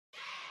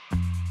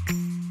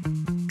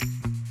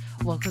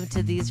Welcome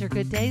to These Are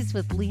Good Days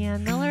with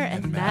Leanne Miller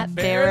and Matt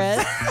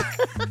Barris.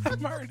 Barris.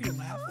 I'm already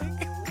laughing.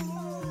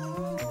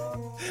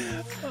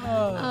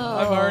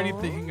 I'm already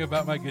thinking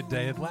about my good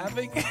day and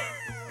laughing.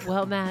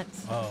 Well, Matt,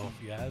 Oh,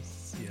 yes.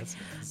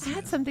 I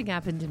had something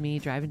happen to me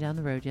driving down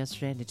the road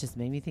yesterday, and it just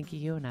made me think of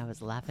you, and I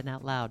was laughing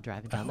out loud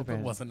driving I down the hope it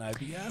road. wasn't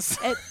IBS.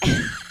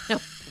 No,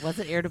 it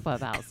wasn't ear to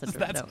clubhouse syndrome.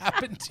 That's No.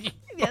 happened to you.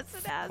 Yes,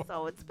 it has.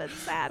 Oh, it's been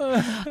sad.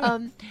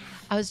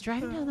 I was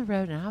driving down the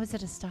road, and I was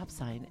at a stop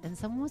sign, and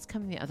someone was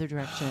coming the other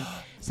direction.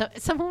 So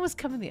someone was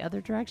coming the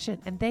other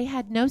direction, and they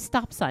had no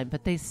stop sign,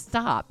 but they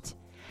stopped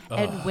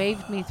and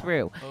waved me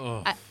through.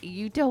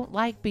 You don't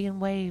like being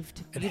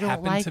waved. It You don't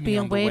happened like to me being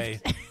on the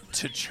waved. way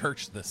to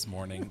church this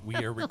morning. We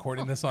are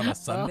recording this on a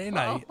Sunday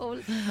night. Oh,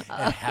 It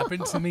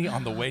happened to me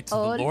on the way to the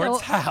oh,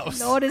 Lord's house.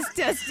 Lord is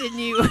testing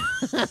you.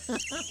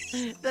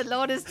 The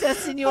Lord is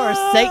testing you, or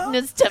Satan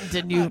is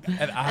tempting you.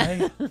 And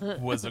I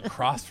was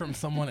across from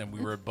someone, and we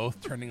were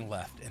both turning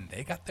left, and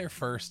they got there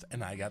first,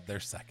 and I got there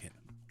second.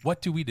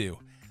 What do?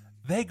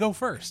 They go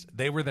first.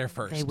 They were there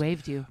first. They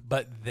waved you.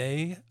 But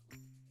they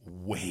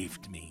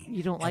waved me.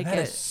 You don't And like that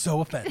it. is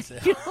so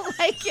offensive. You don't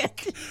like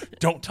it.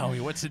 Don't tell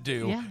me what to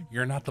do. Yeah.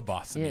 You're not the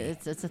boss of Yeah, me.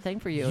 it's a thing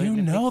for you. You and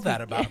it know makes me-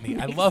 that about me.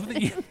 I love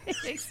that you. It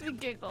makes me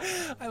giggle.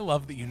 I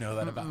love that you know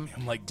that about me.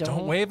 I'm like, don't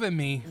Don't- wave at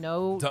me.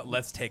 No.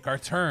 Let's take our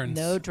turns.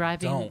 No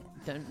driving.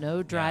 Don't.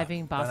 No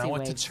driving. But Bossy I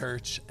went waves. to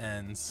church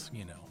and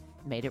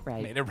Made it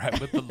right. made it right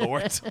with the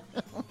Lord.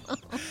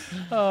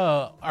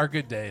 Our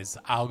good days.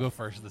 I'll go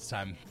first this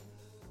time.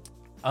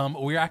 We know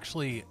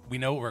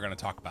what we're going to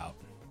talk about.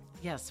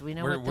 Yes, we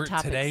know what the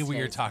topic Today is.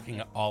 we are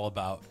talking all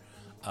about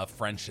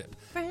friendship.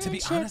 To be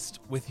Friendship. honest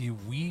with you,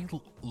 we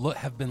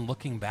have been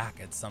looking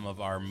back at some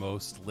of our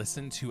most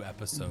listened to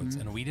episodes,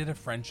 and we did a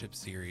friendship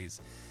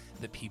series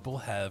that people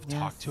have Yes.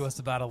 talked to us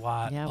about a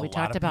lot. Yeah, A we lot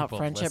talked of about people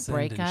friendship listened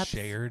and breakups.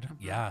 shared.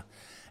 Yeah.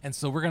 And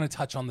so we're going to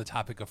touch on the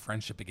topic of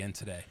friendship again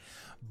today.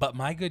 But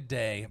my good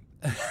day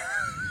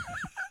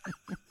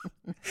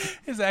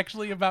is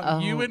actually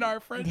about you and our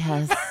friendship.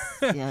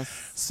 Yes,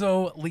 yes.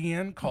 So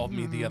Leanne called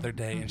me the other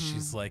day, and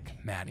she's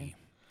like, Maddie,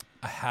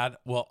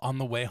 on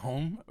the way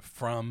home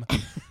from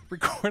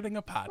recording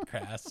a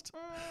podcast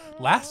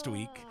last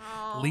week,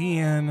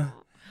 Leanne,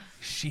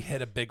 she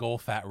hit a big old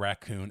fat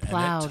raccoon,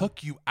 Plowed. and it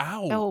took you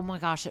out. Oh my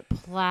gosh, it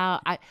plowed.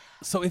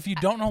 So if you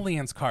don't know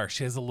Leanne's car,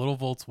 she has a little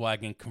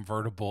Volkswagen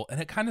convertible, and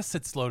it kind of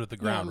sits low to the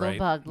ground, little right?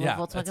 bug, little Yeah,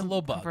 Volkswagen it's a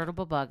little bug.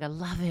 convertible bug. I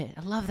love it.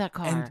 I love that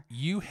car. And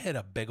you hit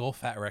a big old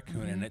fat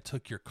raccoon, and it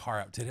took your car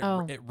out. Did it?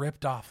 Oh. It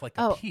ripped off like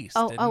a piece,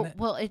 didn't it?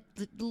 Well, it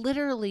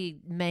literally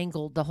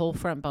mangled the whole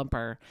front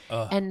bumper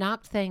and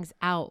knocked things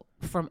out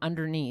from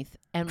underneath.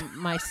 And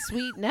my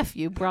sweet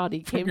nephew Brody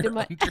came to your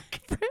my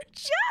undercarriage.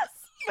 yes.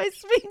 My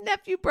sweet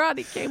nephew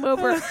Brody came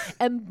over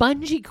and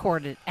bungee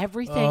corded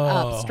everything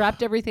up,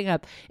 strapped everything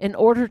up in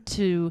order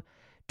to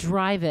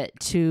drive it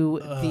to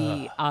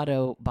the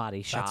auto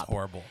body shop. That's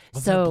horrible.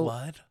 Was So- there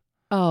blood?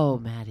 Oh,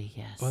 Maddie,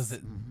 yes. Was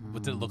it?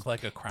 Did it look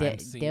like a crime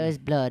scene? There was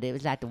blood. It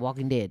was like The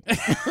Walking Dead.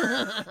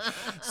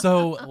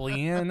 So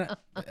Leanne,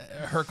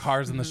 her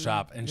car's in the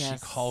shop, and Yes.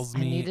 she calls I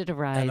me needed a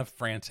ride and a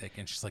frantic,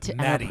 and she's like, to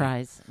Maddie.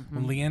 Enterprise.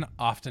 And Leanne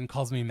often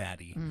calls me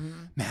Maddie.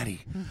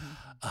 Maddie,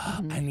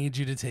 I need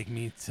you to take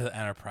me to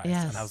Enterprise.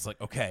 Yes. And I was like,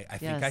 okay, I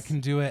think Yes. I can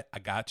do it. I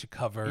got you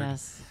covered.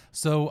 Yes.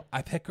 So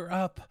I pick her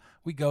up.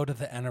 We go to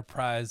the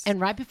Enterprise.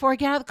 And right before I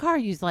get out of the car,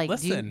 you was like,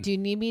 Listen. do you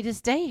need me to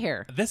stay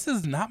here? This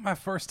is not my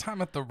first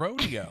time at the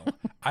rodeo.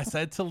 I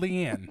said to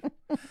Leanne,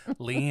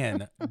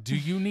 do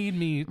you need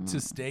me to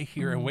stay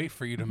here and wait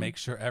for you to make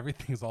sure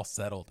everything's all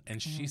settled?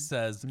 And she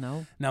says,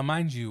 No. Now,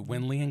 mind you,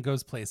 when Leanne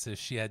goes places,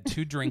 she had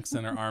 2 drinks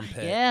in her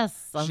armpit.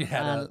 Yes. She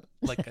had a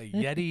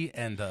Yeti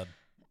and a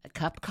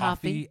cup of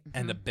coffee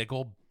and a big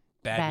old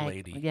bag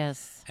lady.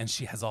 Yes. And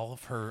she has all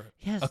of her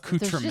Yes.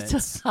 accoutrements There's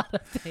just a lot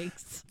of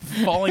things.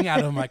 falling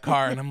out of my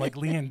car. And I'm like,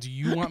 Leanne, do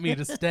you want me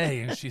to stay?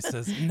 And she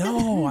says,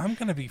 no, I'm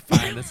going to be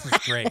fine. This is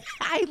great.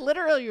 I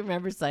literally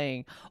remember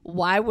saying,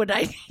 why would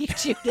I need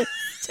you to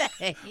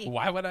stay?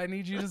 Why would I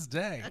need you to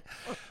stay?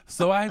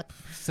 So I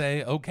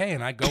say, okay.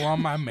 And I go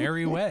on my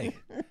merry way.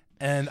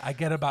 And I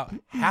get about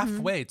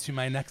halfway to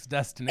my next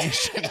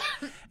destination.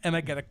 And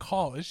I get a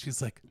call. And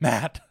she's like,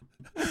 Matt,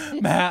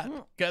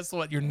 guess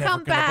what? You're never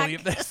Come going to back.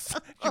 believe this.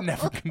 You're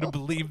never going to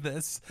believe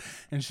this.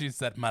 And she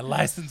said, my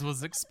license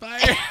was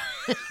expired.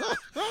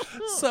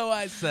 So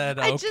I said,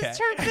 okay. I just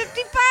turned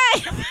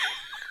 55.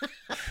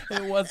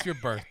 It was your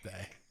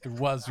birthday. It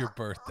was your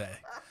birthday.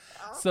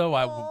 So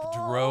I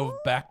drove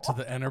back to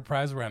the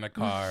Enterprise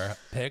rent-a-car,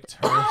 picked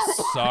her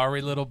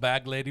sorry little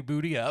bag lady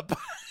booty up.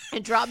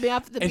 And dropped me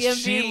off at the And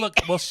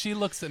BMV. she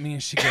looks at me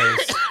and she goes,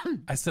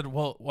 I said,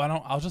 well,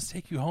 I'll just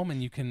take you home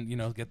and you can,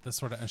 get this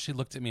sort of, and she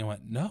looked at me and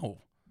went, no,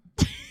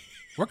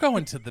 we're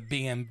going to the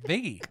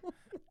BMV.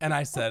 And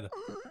I said,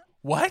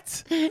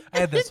 what? I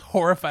had this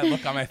horrified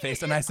look on my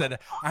face and I said,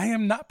 I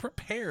am not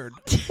prepared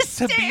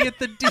to be at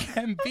the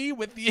DMV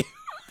with you.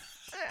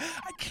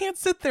 I can't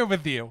sit there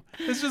with you.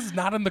 It's just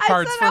not in the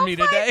cards for me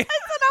today. I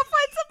said, I'll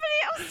find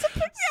somebody else to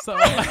pick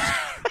me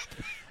up. So,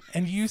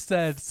 and you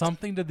said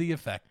something to the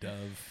effect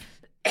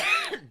of,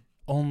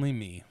 only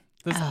me.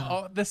 This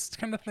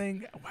kind of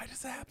thing. Why does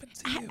that happen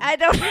to you? I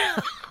don't know.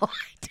 I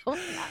don't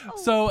know.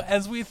 So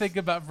as we think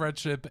about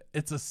friendship,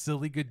 it's a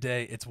silly good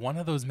day. It's one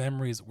of those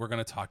memories we're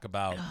going to talk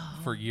about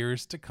for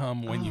years to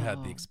come when you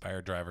had the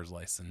expired driver's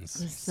license.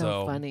 It was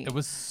so funny. It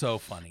was so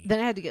funny.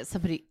 Then I had to get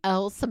somebody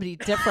else, somebody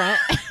different,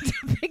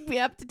 to pick me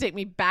up to take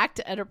me back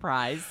to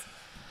Enterprise.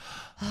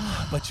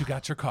 But you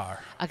got your car.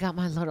 I got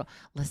my little.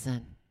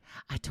 Listen,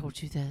 I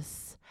told you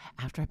this.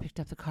 After I picked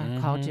up the car,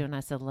 I called you and I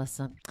said,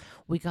 listen,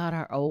 we got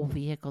our old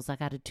vehicles. I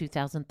got a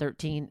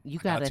 2013. You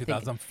got a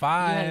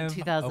 2005.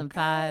 You got a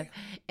 2005. Okay.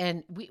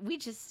 And we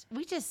just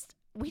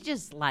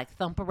like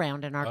thump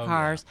around in our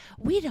cars.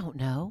 Yeah. We don't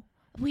know.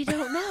 We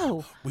don't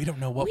know. We don't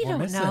know what we're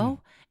missing. We don't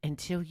know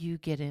until you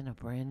get in a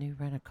brand new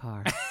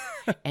rent-a-car.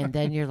 And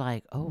then you're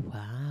like, oh,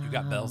 wow. You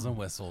got bells and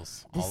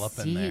whistles the all up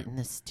seat in there. And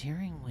the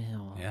steering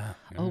wheel. Yeah.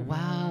 Oh,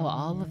 wow.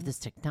 All of this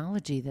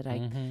technology that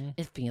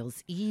it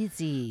feels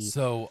easy.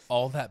 So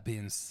all that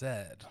being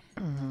said,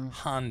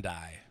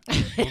 Hyundai.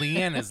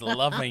 Leanne is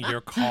loving your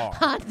car.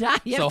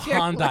 Hyundai, so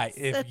Hyundai,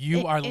 if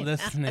you are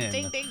listening,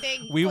 ding, ding,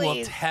 ding, we please.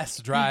 will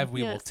test drive.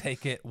 We will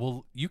take it.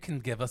 You can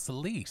give us a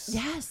lease.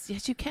 Yes,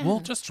 you can.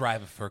 We'll just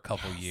drive it for a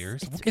couple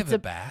years. We'll give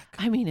it back.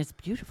 I mean, it's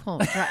beautiful.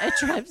 It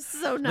drives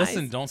so nice.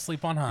 Listen, don't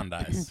sleep on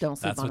Hyundais. Don't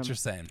sleep That's on what them. you're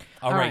saying.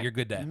 All right, your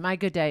good day. My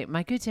good day.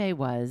 My good day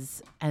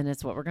was, and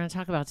it's what we're going to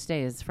talk about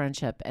today, is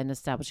friendship and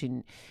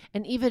establishing,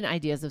 and even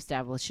ideas of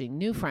establishing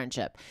new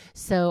friendship.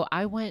 So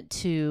I went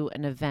to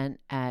an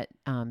event at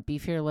Be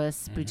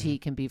Fearless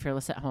Boutique and Be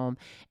Fearless at Home,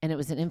 and it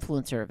was an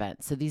influencer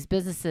event. So these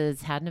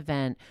businesses had an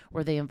event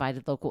where they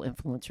invited local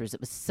influencers. It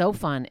was so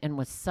fun and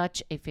was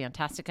such a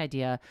fantastic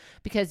idea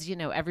because,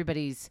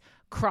 everybody's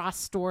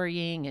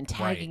cross-storying and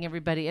tagging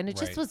everybody. And it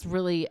just was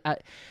really,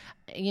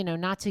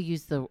 not to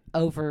use the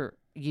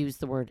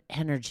word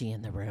energy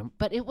in the room,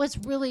 but it was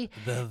really,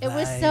 it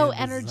was so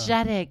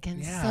energetic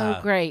and so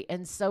great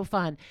and so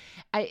fun.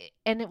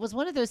 And it was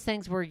one of those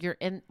things where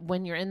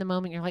when you're in the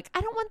moment, you're like,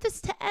 I don't want this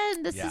to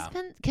end. This has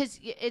been, because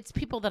it's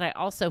people that I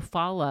also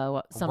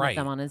follow, some of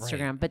them on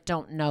Instagram, but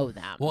don't know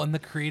them. Well, and the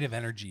creative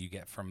energy you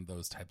get from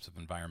those types of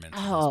environments.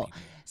 Oh,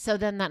 so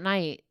then that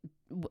night,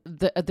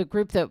 the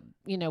group that,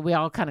 we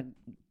all kind of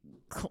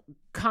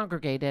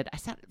congregated, I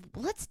said,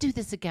 let's do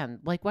this again.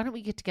 Like, why don't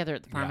we get together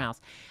at the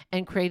farmhouse?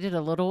 And created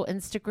a little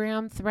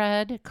Instagram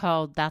thread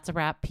called That's a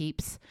Wrap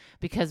Peeps,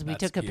 because we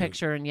took a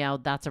picture and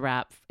yelled That's a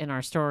Wrap in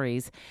our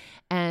stories,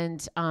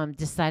 and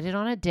decided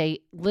on a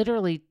date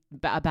literally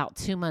about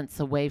 2 months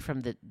away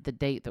from the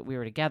date that we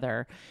were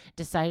together,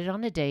 decided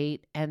on a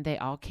date, and they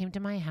all came to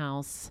my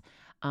house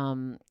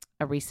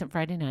a recent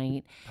Friday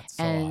night. That's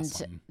so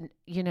awesome.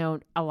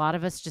 A lot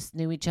of us just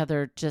knew each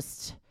other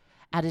just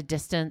at a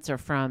distance or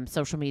from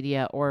social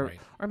media, or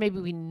maybe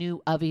we knew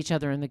of each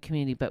other in the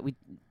community, but we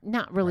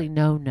not really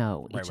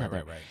know each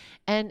other. Right.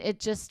 And it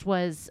just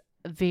was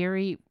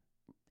it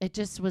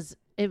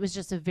was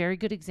just a very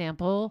good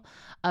example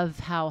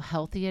of how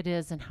healthy it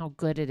is and how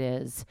good it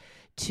is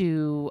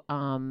to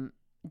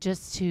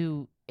just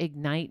to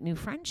ignite new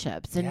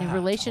friendships and new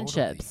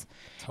relationships.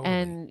 Totally.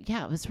 And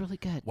it was really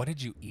good. What did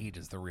you eat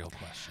is the real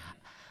question.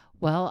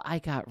 Well, I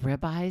got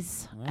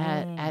ribeyes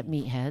at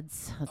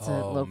Meatheads. That's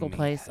a local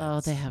place. Oh,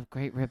 they have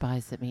great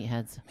ribeyes at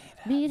Meatheads.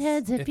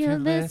 Meatheads, if you're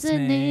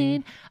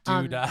listening.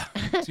 Judah.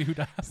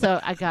 So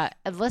I got,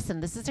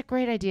 listen, this is a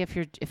great idea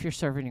if you're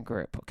serving a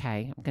group,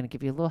 okay? I'm going to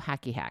give you a little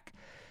hacky hack.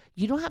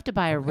 You don't have to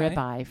buy a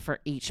ribeye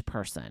for each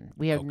person.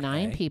 We have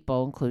 9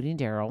 people, including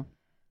Daryl.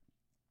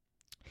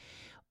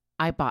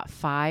 I bought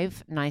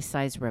 5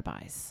 nice-sized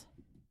ribeyes.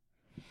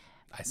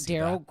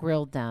 Daryl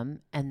grilled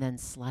them and then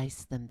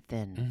sliced them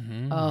thin.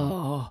 Mm-hmm.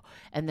 Oh,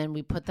 and then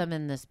we put them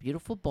in this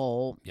beautiful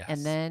bowl. Yes.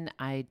 And then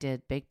I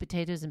did baked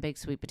potatoes and baked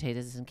sweet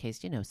potatoes in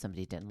case,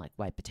 somebody didn't like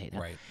white potato.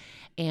 Right.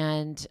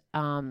 And,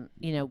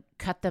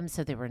 cut them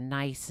so they were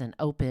nice and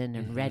open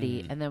and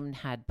ready. And then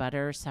had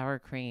butter, sour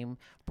cream,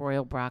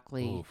 broiled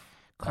broccoli,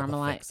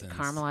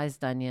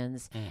 caramelized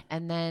onions.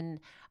 And then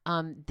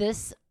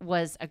this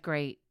was a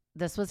great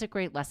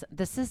lesson.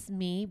 This is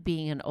me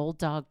being an old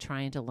dog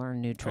trying to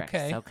learn new tricks.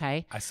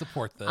 Okay. I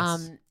support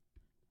this.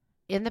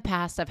 In the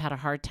past, I've had a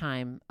hard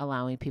time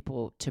allowing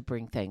people to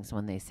bring things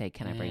when they say,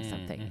 can I bring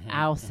something?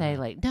 I'll say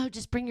like, no,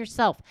 just bring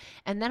yourself.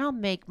 And then I'll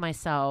make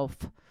myself,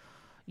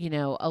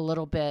 a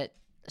little bit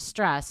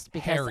stressed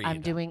because Harried.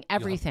 I'm doing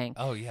everything.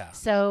 Oh yeah.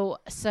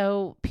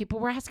 So people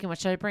were asking, what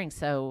should I bring?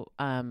 So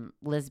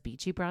Liz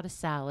Beachy brought a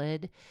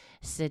salad.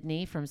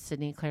 Sydney from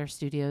Sydney Claire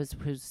Studios,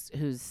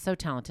 who's so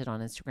talented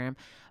on Instagram,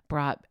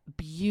 brought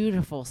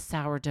beautiful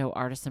sourdough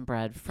artisan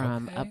bread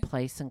from a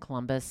place in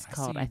Columbus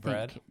called, I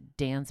think,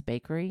 Dan's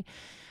Bakery.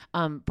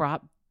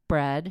 Brought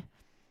bread.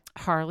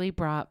 Harley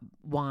brought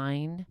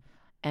wine,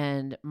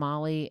 and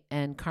Molly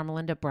and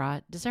Carmelinda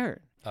brought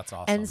dessert. That's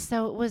awesome. And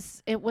so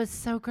it was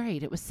so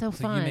great. It was so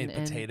fun. You made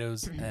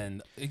potatoes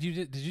and did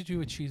you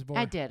do a cheese board?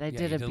 I did. I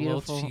did a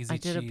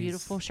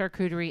beautiful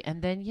charcuterie,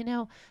 and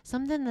then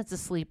something that's a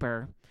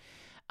sleeper.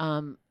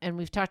 And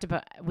we've talked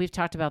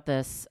about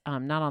this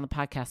not on the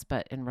podcast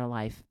but in real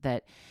life,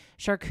 that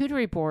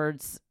charcuterie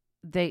boards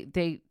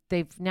they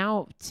they've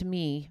now, to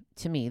me,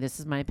 this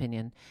is my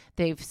opinion,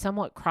 they've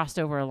somewhat crossed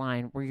over a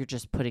line where you're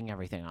just putting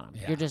everything on them.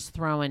 Yeah. You're just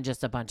throwing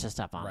just a bunch of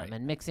stuff on Right. them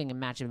and mixing and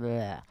matching.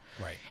 Blah.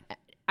 Right.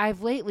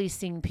 I've lately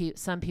seen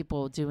some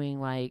people doing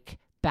like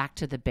back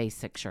to the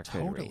basic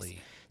charcuteries.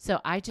 Totally.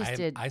 So I just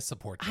did. I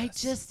support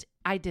this.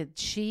 I did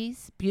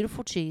cheese,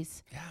 beautiful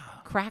cheese, Yeah.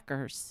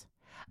 crackers,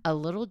 a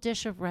little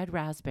dish of red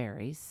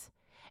raspberries,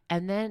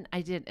 and then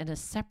I did in a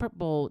separate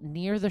bowl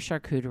near the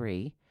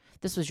charcuterie.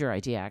 This was your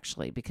idea,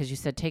 actually, because you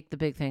said take the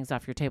big things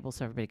off your table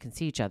so everybody can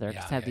see each other.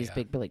 Because I have these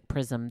big like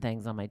prism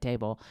things on my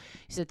table.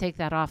 You said take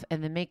that off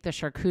and then make the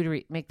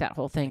charcuterie, make that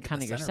whole thing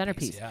kind of your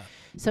centerpiece. Yeah.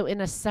 So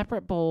in a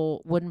separate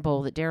bowl, wooden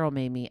bowl that Daryl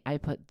made me, I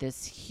put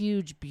this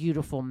huge,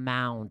 beautiful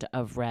mound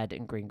of red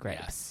and green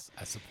grapes. Yes,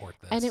 I support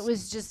this. And it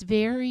was just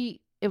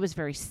very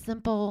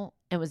simple.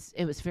 It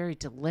was very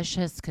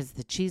delicious because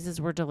the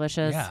cheeses were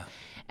delicious. Yeah.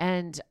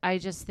 And I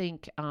just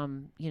think,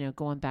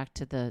 going back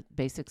to the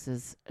basics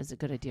is a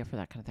good idea for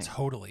that kind of thing.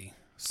 Totally.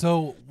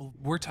 So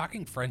we're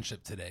talking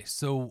friendship today.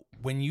 So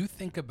when you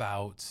think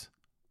about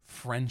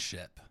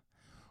friendship,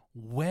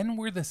 when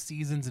were the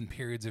seasons and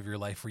periods of your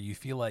life where you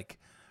feel like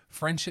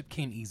friendship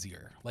came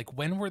easier? Like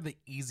when were the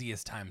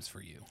easiest times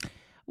for you?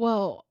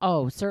 Well,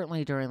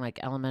 certainly during like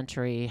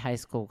elementary, high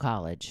school,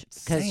 college,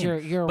 because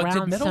Same. you're But around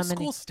did middle so many.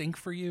 school stink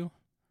for you?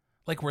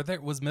 Like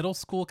was middle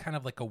school kind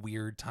of like a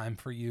weird time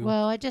for you?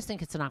 Well, I just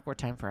think it's an awkward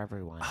time for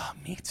everyone.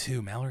 Me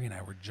too. Mallory and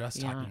I were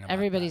just talking about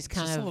everybody's that.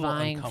 It's just kind a of little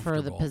vying for the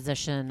uncomfortable.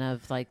 position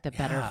of like the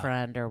better Yeah,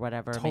 friend or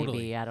whatever. totally.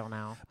 Maybe, I don't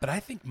know. But I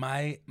think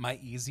my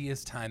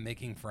easiest time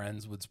making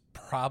friends was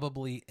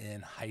probably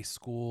in high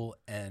school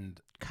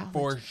and College.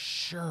 for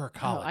sure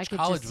college. Oh, I could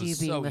College just see you was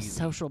being so the easy.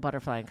 social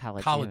butterfly in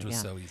college. College too, was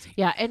yeah. so easy.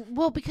 Yeah, and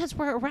because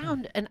we're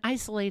around an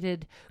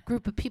isolated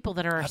group of people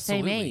that are our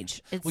same Absolutely.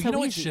 age. It's Well, so you know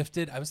what easy.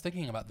 shifted? I was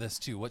thinking about this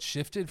too. What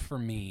shifted for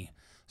me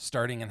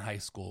starting in high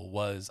school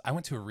was I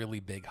went to a really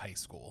big high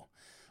school.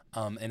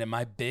 And in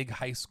my big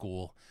high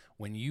school,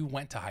 when you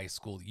went to high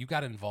school, you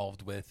got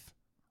involved with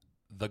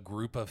the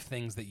group of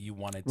things that you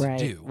wanted to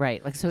do.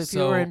 Right. Like, so if you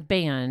were in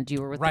band, you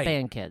were with the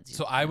band kids.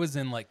 So I was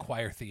in like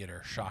choir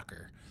theater,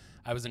 shocker.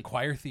 I was in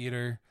choir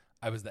theater.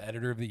 I was the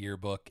editor of the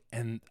yearbook,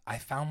 and I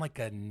found like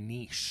a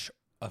niche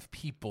of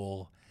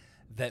people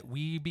that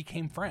we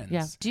became friends.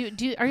 Yeah.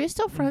 Are you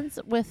still friends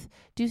with,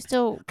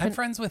 I'm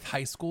friends with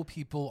high school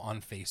people on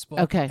Facebook.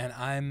 Okay.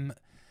 And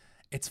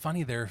it's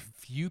funny, there are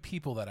few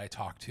people that I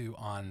talk to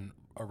on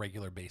a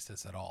regular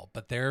basis at all,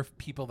 but there are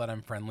people that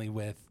I'm friendly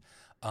with.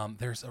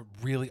 There's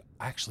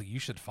actually, you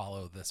should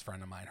follow this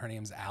friend of mine. Her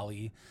name's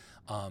Allie.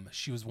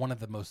 She was one of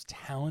the most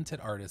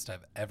talented artists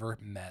I've ever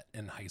met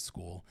in high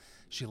school.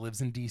 She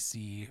lives in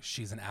DC.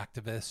 She's an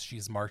activist.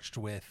 She's marched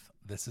with,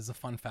 this is a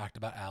fun fact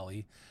about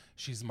Allie,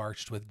 she's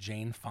marched with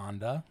Jane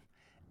Fonda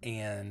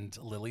and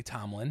Lily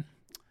Tomlin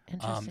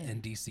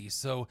in DC.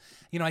 So,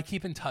 I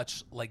keep in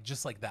touch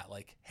just like that,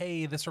 like,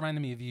 hey, this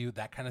reminded me of you,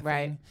 that kind of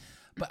thing.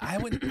 But I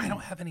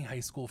don't have any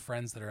high school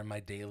friends that are in my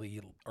daily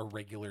or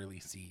regularly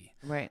see.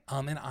 Right.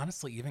 And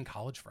honestly, even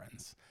college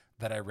friends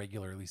that I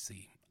regularly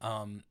see.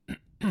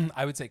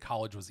 I would say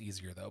college was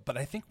easier though. But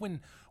I think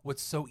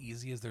what's so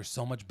easy is there's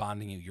so much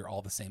bonding you. You're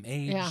all the same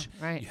age. Yeah,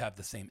 right. You have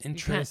the same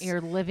interests. You're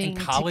living in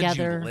college,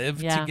 together. you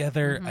live Yeah.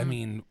 together. Mm-hmm. I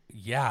mean,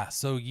 yeah.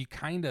 So you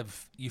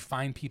you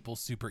find people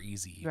super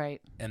easy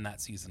in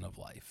that season of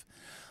life.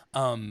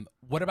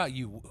 What about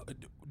you?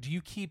 Do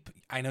you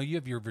I know you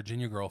have your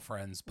Virginia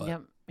girlfriends,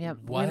 but Yep.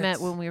 We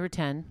met when we were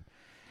 10,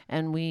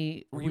 and were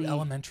you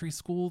elementary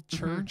school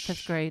church?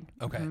 5th grade.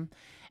 Okay. Mm-hmm.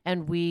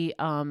 And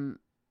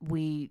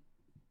we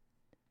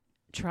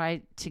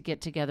tried to get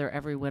together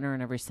every winter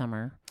and every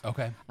summer.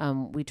 Okay.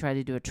 We try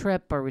to do a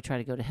trip, or we try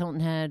to go to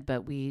Hilton Head,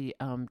 but we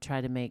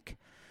try to make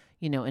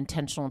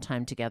intentional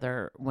time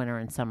together winter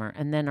and summer.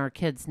 And then our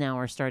kids now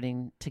are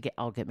starting to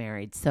all get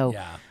married. So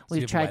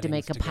we've tried to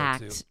make a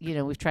pact.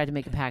 We've tried to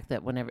make a pact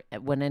that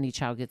when any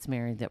child gets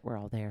married, that we're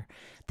all there.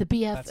 The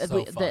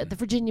the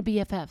Virginia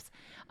BFFs.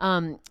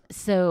 And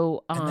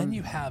then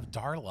you have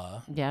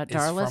Darla. Yeah,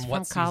 Darla's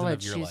from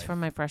college. She's from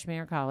my freshman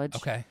year of college.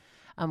 Okay.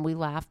 We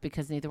laughed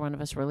because neither one of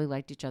us really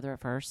liked each other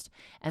at first.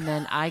 And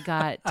then I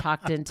got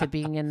talked into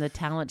being in the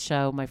talent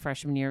show my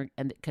freshman year,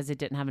 and because it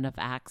didn't have enough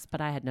acts,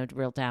 but I had no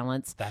real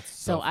talents. That's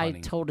so funny. I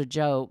funny. told a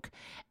joke,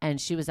 and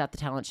she was at the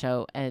talent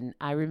show, and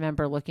I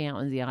remember looking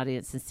out in the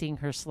audience and seeing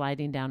her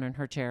sliding down in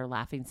her chair,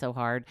 laughing so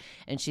hard.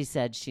 And she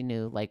said she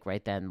knew, like,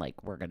 right then,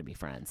 like, we're going to be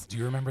friends. Do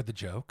you remember the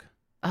joke?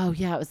 Oh,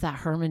 yeah. It was that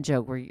Herman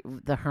joke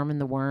the Herman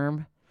the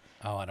worm.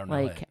 Oh, I don't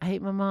know. Like, I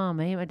hate my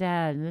mom, I hate my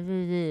dad,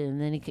 and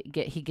then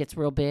he gets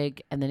real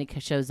big, and then he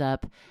shows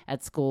up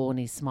at school, and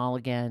he's small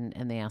again,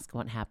 and they ask him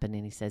what happened,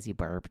 and he says he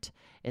burped.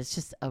 It's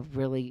just a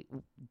really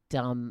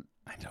dumb,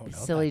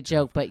 silly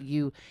joke, but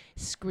you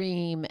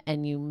scream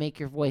and you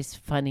make your voice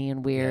funny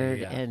and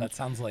weird. Yeah. And that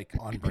sounds like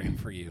on brand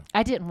for you.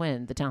 I didn't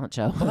win the talent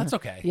show. Well, that's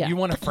okay. Yeah. You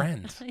won a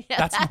friend. Yeah,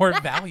 that's more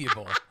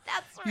valuable.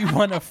 That's right. You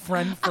won a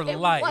friend for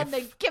life. I won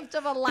the gift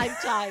of a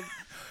lifetime.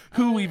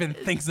 Who even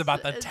thinks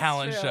about the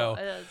talent true. show?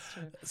 That's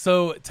true.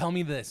 So tell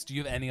me this. Do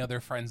you have any other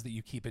friends that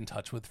you keep in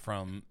touch with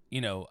from,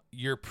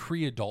 your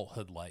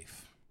pre-adulthood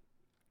life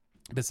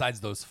besides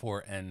those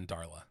four and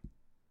Darla?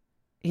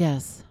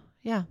 Yes.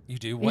 Yeah. You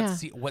do? Yeah.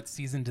 What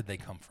season did they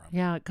come from?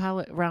 Yeah.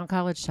 Around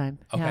college time.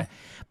 Okay.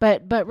 Yeah.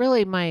 But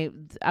really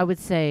I would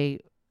say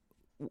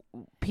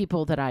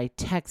people that I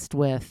text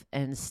with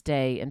and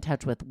stay in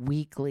touch with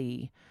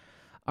weekly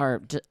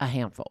are a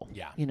handful.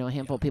 Yeah. A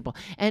handful of people.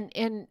 And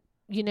and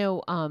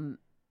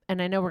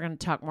I know we're going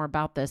to talk more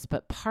about this,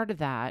 but part of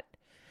that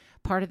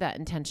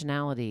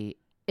intentionality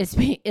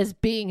is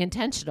being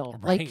intentional.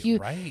 Right, like you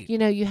right.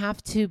 you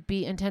have to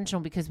be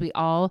intentional because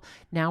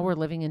we're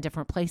living in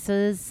different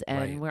places and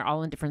Right. we're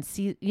all in different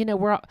even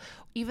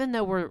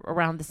though we're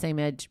around the same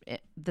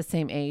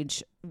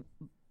age,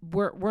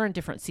 we're in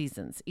different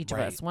seasons, each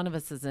Right. of us. One of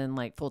us is in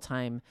like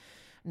full-time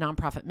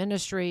nonprofit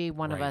ministry.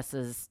 One of Right. us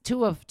is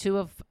two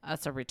of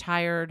us are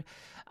retired.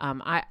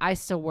 I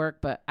still work,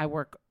 but I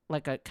work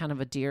like a kind of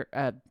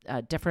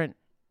a different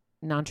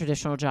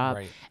non-traditional job.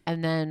 Right.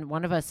 And then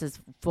one of us is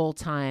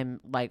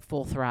full-time, like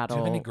full Do throttle.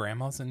 you have any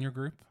grandmas in your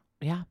group?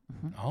 Yeah.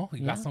 Mhm. Oh,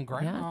 you got some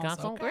grandmas. Yeah,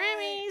 got some Okay.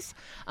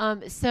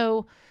 Grammys.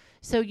 So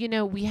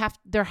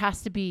there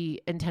has to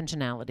be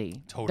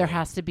intentionality. Totally. There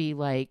has to be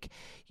like,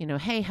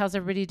 hey, how's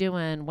everybody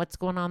doing? What's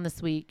going on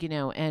this week?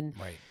 Right.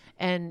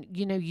 And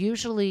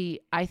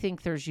usually I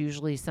think there's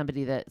usually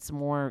somebody that's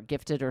more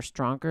gifted or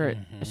stronger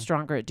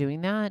at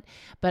doing that.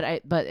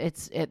 But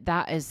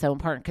that is so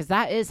important because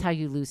that is how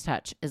you lose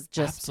touch. Is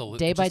just Absolutely.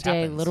 day It by just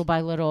day, happens. little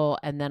by little,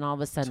 and then all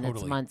of a sudden it's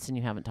Totally. months and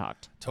you haven't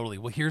talked. Totally.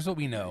 Well, here's what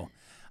we know.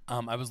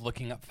 I was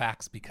looking up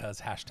facts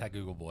because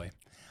 #Google Boy.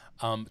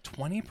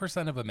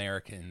 20% of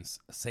Americans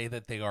say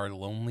that they are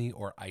lonely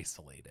or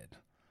isolated.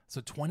 So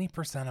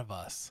 20% of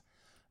us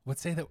would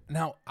say that.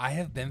 Now, I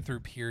have been through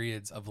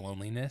periods of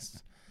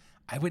loneliness.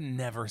 I would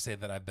never say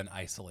that I've been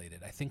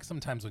isolated. I think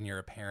sometimes when you're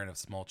a parent of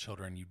small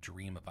children, you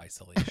dream of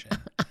isolation.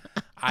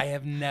 I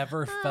have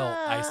never felt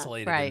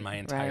isolated in my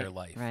entire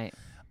life. Right.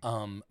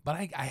 But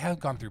I have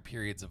gone through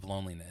periods of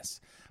loneliness.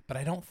 But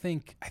I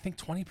think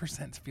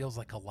 20% feels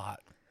like a lot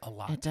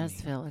It does to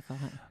me. feel like a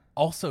lot.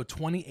 Also,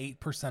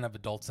 28% of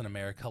adults in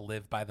America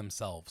live by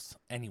themselves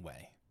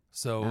anyway.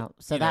 So,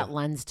 So that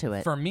lends to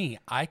it. for me,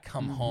 I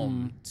come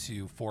home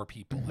to four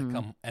people. I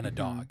come and a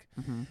dog.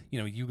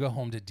 You go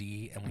home to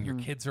D, and when your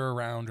kids are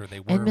around or they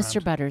were And Mr.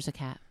 around, Butters, a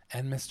cat.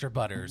 and Mr.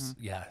 Butters,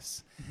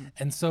 yes.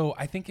 And so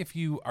I think if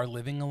you are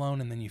living alone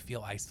and then you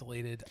feel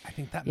isolated, I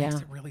think that makes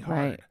it really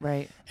hard.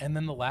 Right. And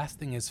then the last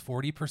thing is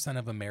 40%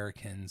 of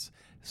Americans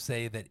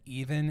say that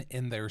even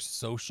in their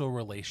social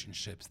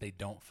relationships, they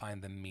don't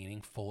find them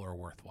meaningful or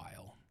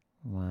worthwhile.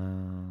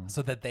 Wow.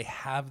 So that they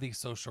have these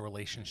social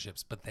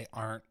relationships, but they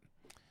aren't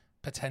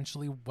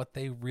potentially what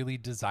they really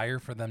desire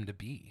for them to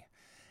be.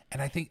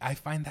 And I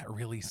find that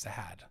really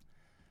sad.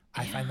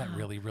 I find that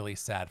really, really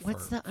sad.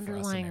 What's the for us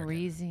underlying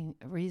Americans.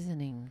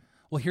 reasoning?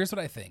 Well, here's what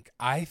I think.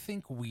 I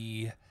think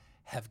we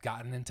have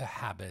gotten into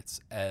habits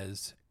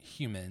as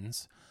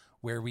humans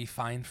where we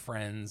find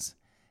friends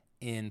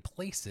in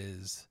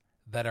places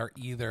that are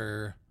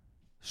either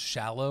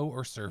shallow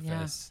or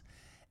surface,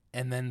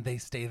 and then they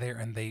stay there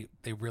and they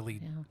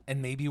really,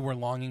 and maybe we're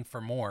longing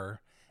for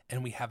more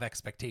and we have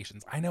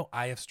expectations. I know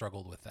I have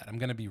struggled with that. I'm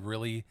going to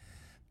be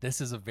this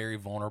is a very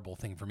vulnerable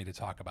thing for me to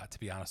talk about, to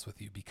be honest with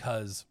you,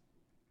 because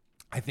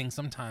I think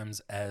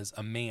sometimes as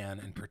a man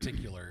in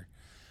particular,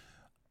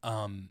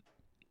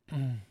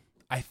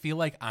 I feel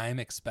like I'm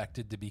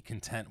expected to be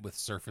content with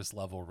surface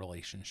level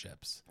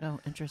relationships. Oh,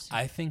 interesting.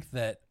 I think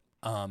that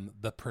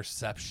the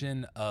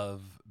perception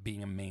of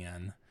being a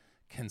man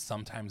can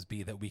sometimes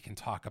be that we can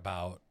talk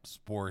about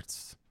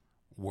sports,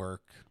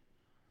 work,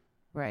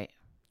 right.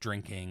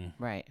 drinking,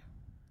 Right.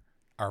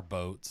 our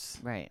boats,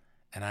 Right.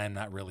 and I'm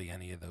not really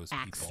any of those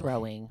Axe people.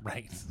 throwing.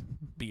 Right.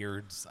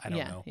 Beards, I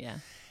don't know. Yeah.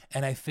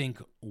 And I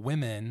think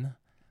women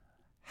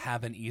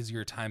have an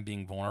easier time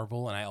being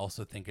vulnerable, and I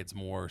also think it's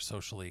more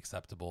socially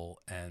acceptable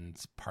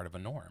and part of a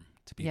norm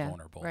to be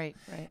vulnerable. Right.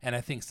 And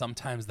I think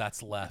sometimes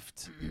that's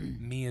left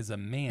me as a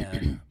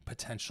man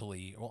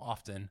potentially, well,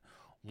 often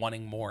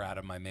wanting more out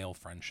of my male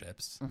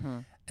friendships.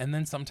 And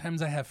then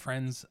sometimes I have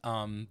friends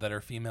that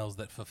are females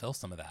that fulfill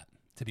some of that,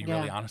 to be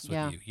really honest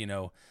with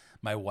you.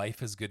 My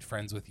wife is good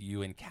friends with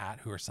you and Kat,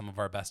 who are some of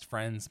our best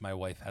friends. My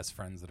wife has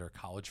friends that are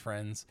college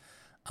friends.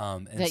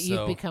 And That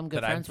you've become good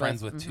that I'm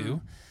friends friends with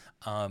too.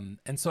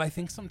 And so I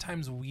think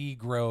sometimes we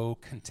grow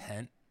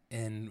content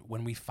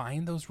when we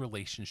find those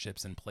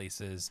relationships in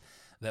places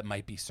that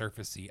might be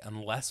surfacey,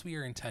 unless we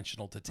are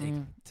intentional to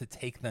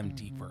take them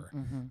deeper,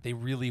 they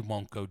really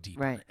won't go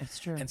deeper. Right. It's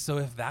true. And so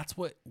if that's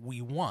what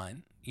we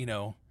want,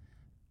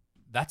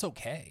 that's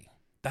okay.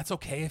 That's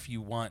okay if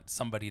you want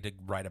somebody to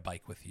ride a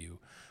bike with you,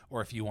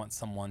 or if you want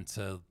someone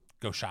to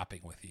go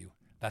shopping with you.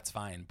 That's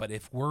fine. But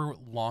if we're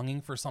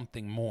longing for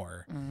something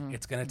more,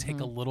 it's going to take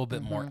a little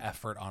bit more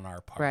effort on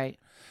our part. Right.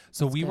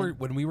 So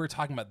when we were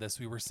talking about this,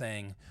 we were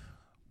saying,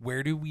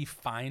 where do we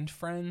find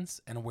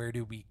friends and where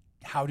do we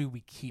how do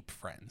we keep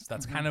friends?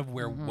 That's kind of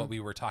where what we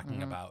were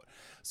talking about.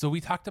 So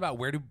we talked about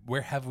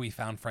where have we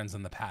found friends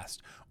in the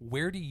past?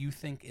 Where do you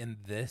think in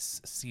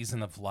this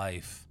season of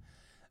life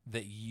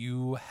that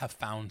you have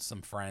found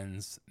some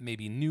friends,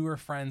 maybe newer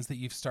friends that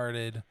you've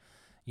started?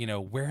 You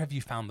know, where have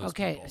you found those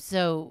people?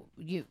 So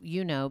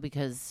you know,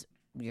 because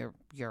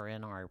you're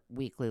in our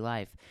weekly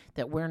life,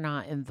 that we're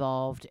not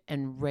involved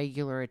in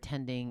regular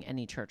attending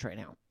any church right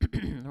now.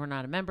 We're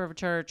not a member of a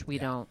church. We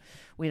don't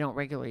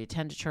regularly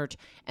attend a church,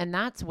 and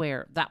that's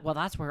where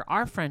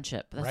our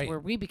friendship. That's where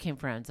we became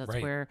friends. That's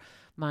where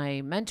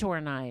my mentor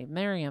and I,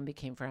 Miriam,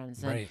 became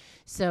friends. And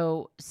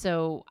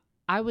so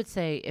I would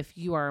say if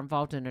you are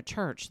involved in a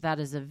church, that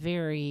is a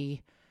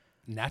very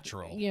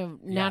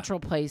natural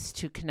place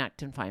to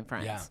connect and find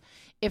friends. Yeah.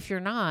 If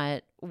you're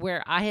not,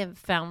 where I have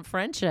found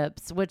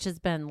friendships, which has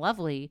been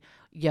lovely,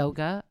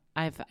 yoga.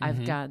 I've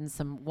gotten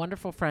some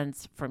wonderful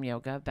friends from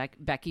yoga.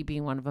 Becky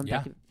being one of them. Yeah.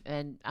 Becky,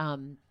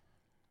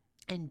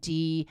 and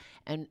Dee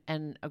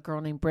and a girl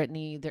named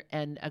Brittany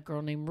and a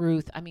girl named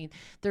Ruth. I mean,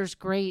 there's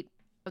great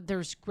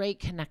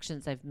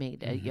connections I've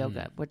made at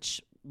yoga,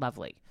 which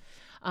lovely.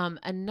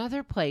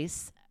 Another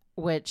place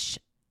which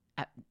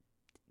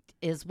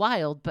is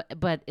wild,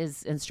 but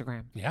is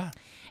Instagram. Yeah.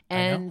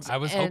 And I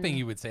was hoping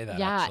you would say that.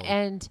 Yeah.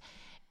 Actually.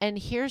 And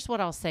here's what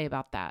I'll say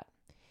about that.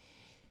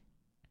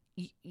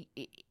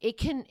 It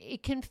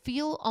can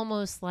feel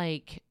almost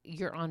like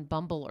you're on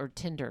Bumble or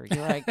Tinder.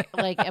 You're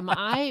like, am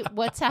I?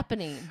 What's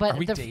happening? But are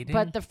we dating?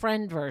 But the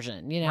friend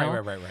version, you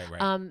know.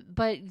 Right.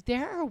 But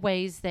there are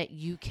ways that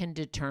you can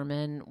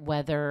determine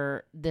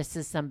whether this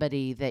is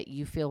somebody that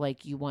you feel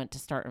like you want to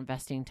start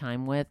investing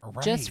time with,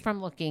 just from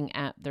looking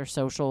at their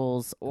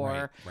socials,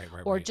 or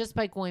just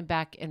by going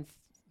back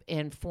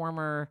in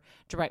former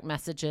direct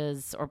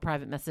messages or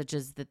private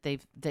messages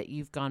that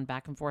you've gone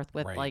back and forth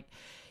with, like.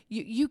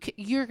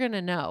 You're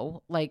gonna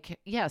know, like,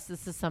 yes,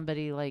 this is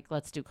somebody, like,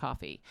 let's do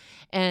coffee.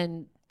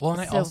 And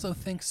I also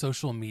think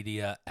social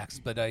media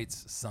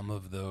expedites some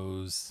of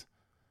the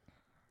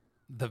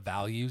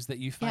values that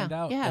you find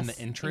out and the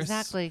interests.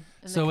 Exactly.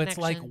 So it's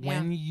like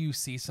when you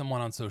see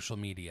someone on social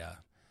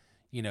media,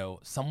 you know,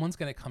 someone's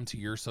gonna come to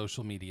your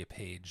social media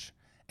page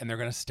and they're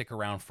gonna stick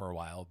around for a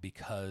while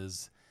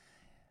because,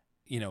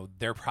 you know,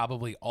 they're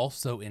probably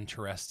also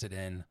interested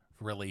in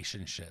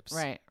relationships,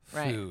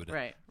 food,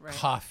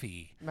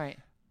 coffee,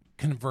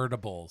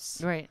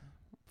 convertibles,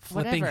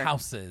 flipping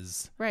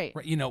houses,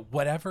 you know,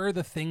 whatever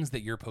the things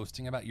that you're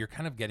posting about, you're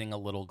kind of getting a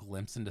little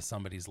glimpse into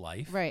somebody's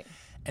life,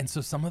 and so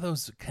some of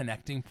those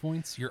connecting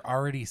points, you're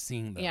already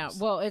seeing those. Yeah,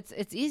 well,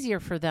 it's easier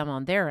for them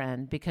on their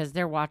end because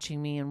they're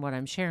watching me and what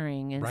I'm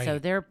sharing, and so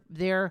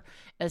they're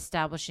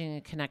establishing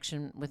a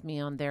connection with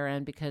me on their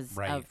end because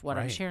of what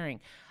I'm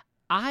sharing.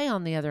 I,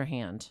 on the other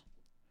hand,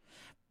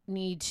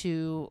 need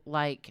to,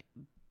 like,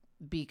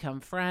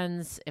 become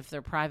friends. If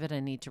they're private, I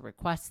need to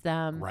request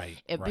them.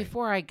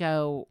 Before I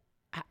go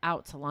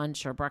out to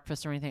lunch or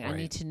breakfast or anything, I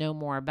need to know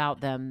more about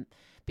them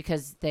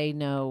because they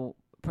know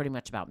pretty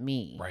much about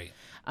me.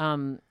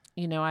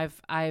 You know,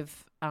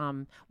 I've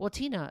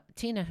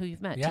Tina, who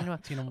you've met. Yeah,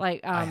 Tina. Like,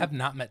 I have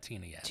not met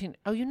Tina yet.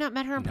 You've not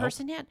met her in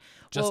person yet?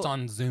 Just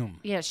on Zoom.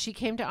 Yeah, she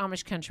came to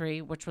Amish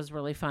country, which was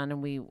really fun,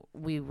 and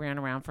we ran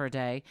around for a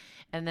day.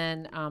 And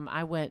then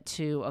I went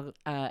to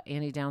a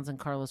Annie Downs and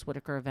Carlos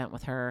Whitaker event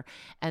with her.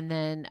 And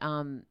then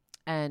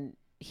and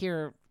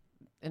here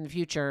in the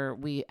future,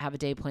 we have a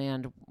day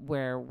planned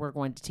where we're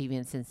going to TV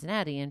in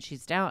Cincinnati, and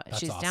she's down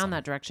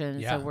that direction.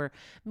 Yeah. So we're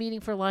meeting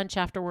for lunch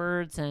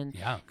afterwards and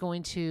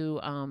going to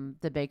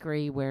the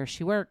bakery where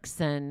she works,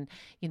 and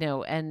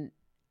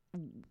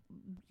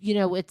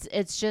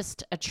it's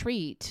just a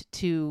treat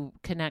to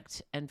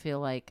connect and feel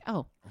like,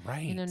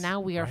 now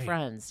we are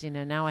friends.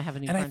 Now I have a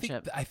new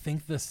friendship. I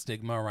think the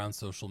stigma around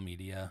social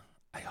media,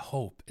 I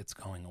hope it's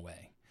going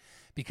away,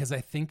 because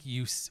I think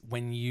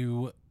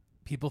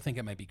people think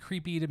it might be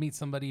creepy to meet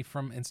somebody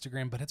from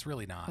Instagram, but it's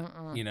really not.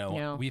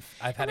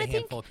 I've had a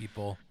handful of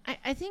people.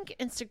 I think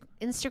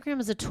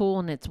Instagram is a tool,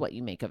 and it's what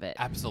you make of it.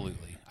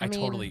 Absolutely. I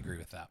totally agree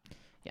with that.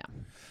 Yeah.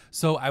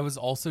 So I was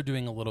also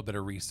doing a little bit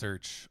of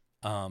research.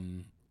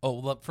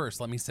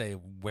 First, let me say,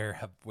 where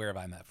have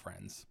I met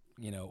friends?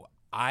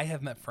 I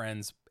have met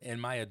friends in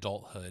my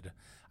adulthood.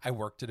 I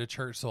worked at a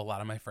church, so a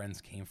lot of my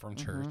friends came from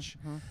church.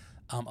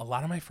 A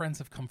lot of my friends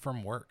have come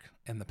from work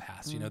in the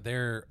past.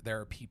 There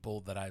are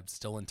people that I'm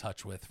still in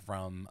touch with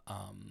from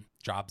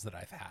jobs that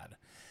I've had.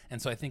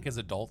 And so I think as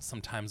adults,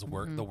 sometimes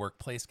the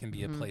workplace can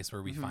be a place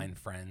where we find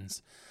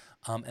friends.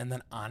 And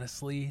then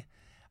honestly,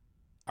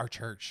 our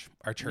church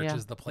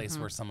is the place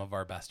where some of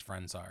our best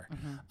friends are.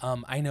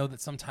 I know that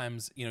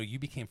sometimes, you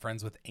became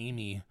friends with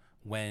Amy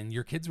when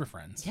your kids were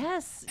friends.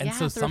 Yes. And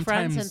so through sometimes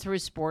friends and through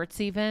sports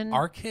even.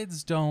 Our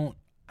kids don't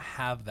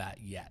have that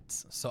yet,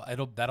 so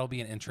that'll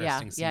be an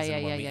interesting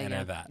season when we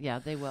enter that. Yeah,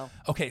 they will.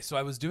 Okay, so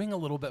I was doing a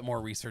little bit more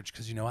research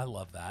because I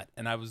love that,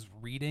 and I was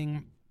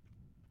reading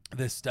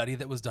this study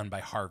that was done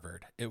by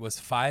Harvard. It was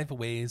 5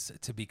 ways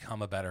to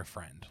become a better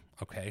friend.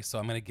 Okay, so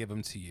I'm going to give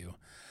them to you.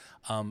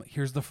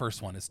 Here's the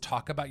first one: is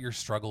talk about your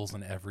struggles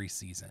in every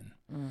season.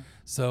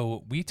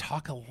 So we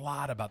talk a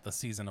lot about the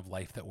season of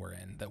life that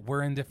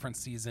we're in different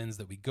seasons,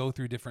 that we go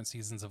through different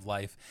seasons of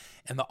life.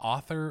 And the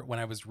author, when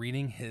I was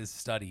reading his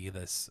study,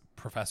 this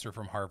professor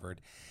from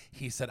Harvard,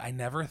 he said, I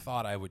never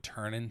thought I would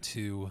turn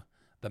into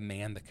the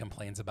man that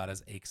complains about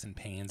his aches and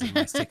pains in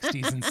my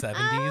 60s and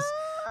 70s.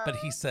 But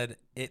he said,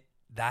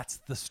 that's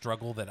the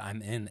struggle that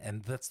I'm in,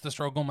 and that's the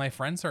struggle my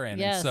friends are in.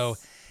 Yes. And so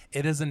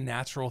it is a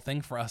natural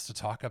thing for us to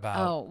talk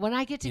about. Oh, when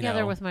I get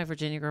together with my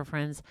Virginia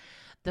girlfriends,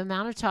 the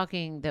amount of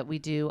talking that we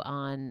do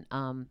on,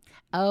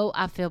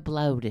 I feel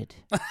bloated.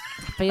 I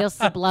feel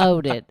so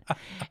bloated.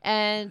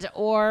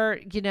 Or,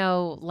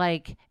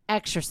 like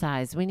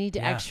exercise. We need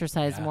to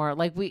exercise more.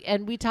 Like we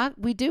talk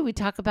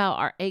about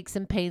our aches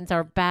and pains,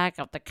 our back,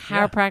 the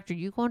chiropractor.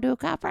 You going to a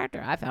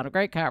chiropractor? I found a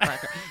great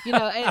chiropractor.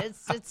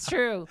 It's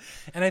true.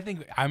 And I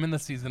think I'm in the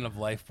season of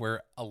life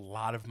where a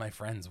lot of my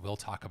friends will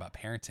talk about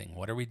parenting.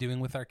 What are we doing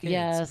with our kids?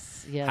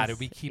 Yes. How do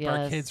we keep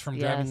our kids from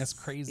driving us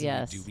crazy?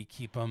 Yes. Do we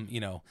keep them,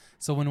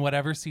 So in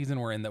whatever season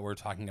we're in that we're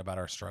talking about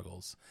our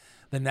struggles.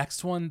 The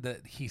next one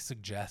that he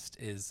suggests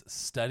is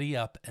study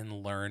up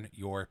and learn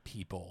your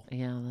people.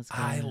 Yeah, that's good.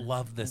 I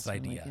love this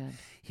idea. Really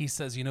he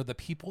says, the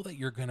people that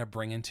you're going to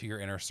bring into your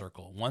inner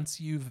circle,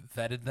 once you've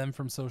vetted them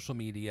from social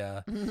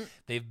media,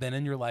 they've been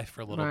in your life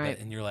for a little bit,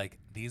 and you're like,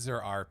 these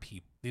are our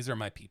people. These are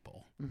my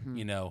people.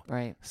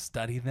 Right.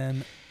 Study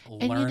them,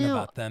 learn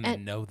about them,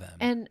 and know them.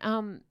 And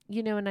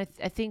and I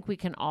think we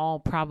can all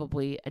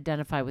probably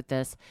identify with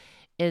this.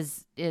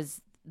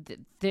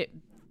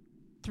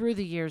 Through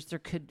the years, there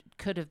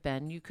could have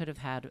been, you could have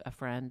had a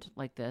friend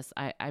like this.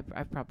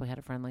 I've probably had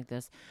a friend like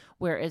this,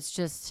 where it's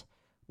just,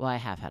 I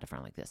have had a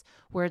friend like this,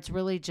 where it's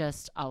really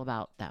just all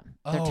about them.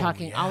 They're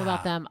talking all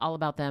about them, all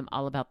about them,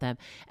 all about them.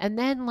 And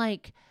then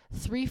like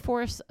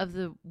 3/4 of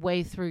the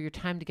way through your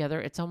time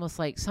together, it's almost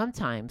like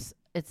sometimes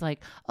it's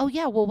like, oh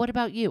yeah, well, what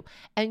about you?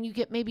 And you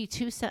get maybe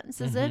 2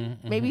 sentences in,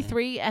 maybe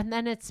 3, and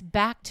then it's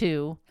back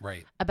to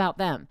about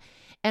them.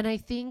 And I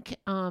think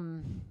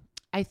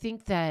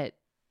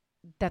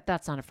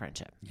that's not a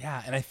friendship.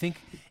 Yeah. And I think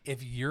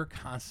if you're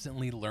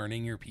constantly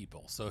learning your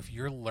people, so if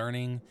you're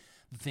learning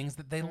the things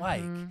that they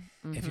like,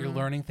 if you're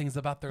learning things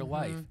about their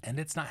life and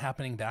it's not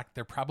happening back,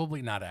 they're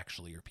probably not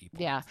actually your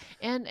people. Yeah.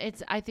 And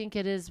I think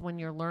it is when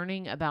you're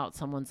learning about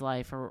someone's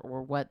life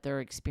or what they're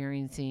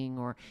experiencing,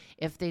 or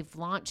if they've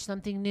launched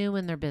something new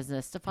in their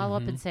business, to follow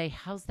up and say,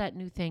 how's that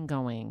new thing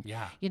going?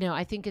 Yeah.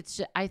 I think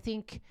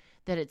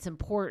that it's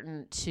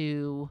important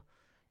to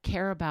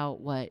care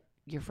about what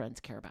your friends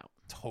care about.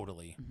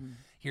 Totally.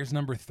 Here's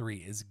number 3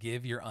 is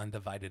give your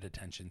undivided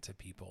attention to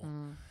people.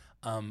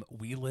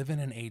 We live in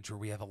an age where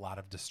we have a lot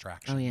of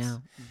distractions.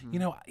 Oh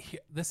yeah.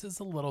 This is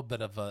a little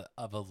bit of a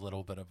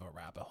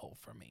rabbit hole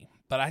for me,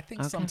 but I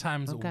think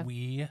sometimes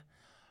we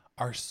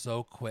are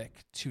so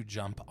quick to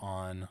jump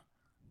on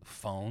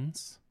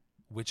phones,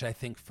 which I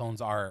think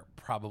phones are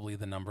probably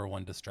the number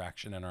one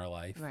distraction in our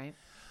life. Right.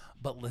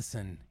 But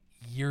listen,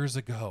 years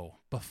ago,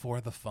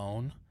 before the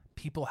phone,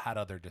 people had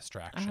other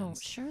distractions. Oh,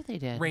 sure they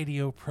did.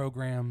 Radio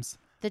programs,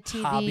 the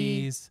TV,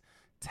 hobbies,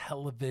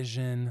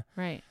 television.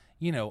 Right.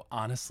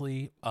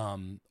 Honestly,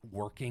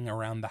 working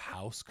around the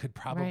house could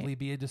probably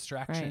be a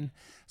distraction. Right.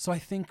 So I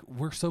think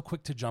we're so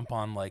quick to jump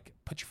on, like,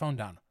 put your phone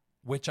down,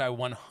 which I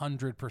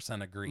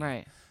 100% agree.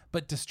 Right.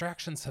 But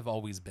distractions have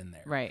always been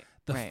there. Right.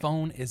 The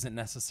phone isn't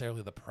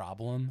necessarily the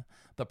problem.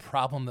 The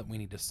problem that we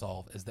need to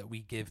solve is that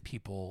we give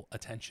people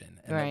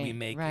attention and that we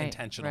make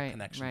intentional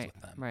connections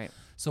with them. Right.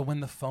 So when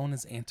the phone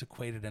is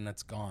antiquated and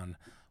it's gone,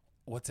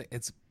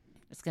 it's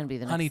going to be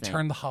the next honey, thing.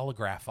 turn the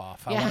holograph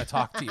off. I want to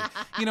talk to you.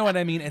 You know what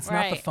I mean? It's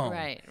not the phone.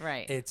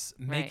 Right. It's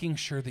making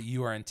sure that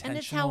you are intentional.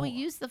 And it's how we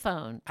use the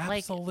phone.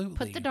 Absolutely. Like,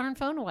 put the darn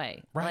phone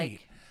away. Right.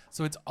 Like,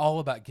 so it's all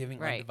about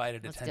giving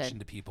undivided attention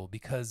to people,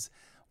 because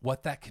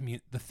what that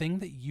the thing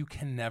that you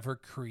can never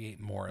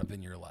create more of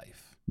in your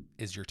life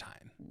is your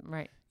time.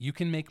 Right. You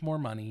can make more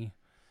money.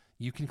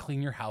 You can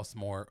clean your house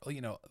more.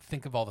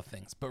 Think of all the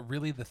things. But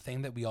really the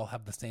thing that we all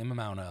have the same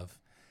amount of,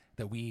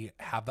 that we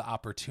have the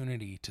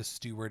opportunity to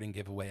steward and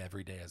give away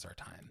every day, is our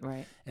time.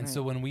 Right. And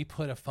so when we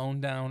put a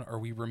phone down, or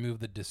we remove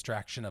the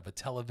distraction of a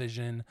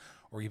television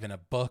or even a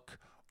book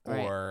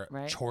or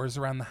chores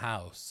around the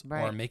house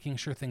or making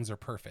sure things are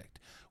perfect,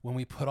 when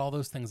we put all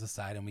those things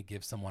aside and we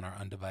give someone our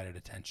undivided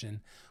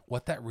attention,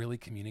 what that really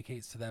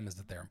communicates to them is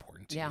that they're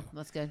important to you. Yeah,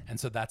 that's good. And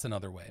so that's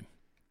another way.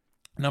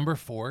 Number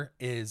 4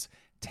 is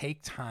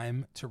take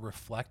time to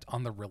reflect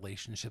on the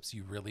relationships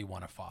you really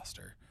want to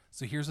foster.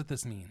 So here's what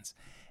this means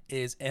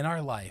is, in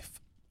our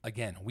life,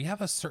 again, we have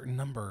a certain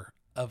number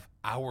of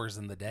hours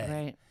in the day.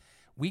 Right.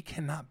 We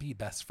cannot be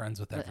best friends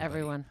with everybody.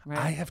 Everyone. Right.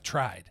 I have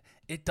tried.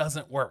 It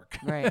doesn't work.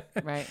 Right.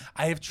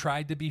 I have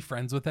tried to be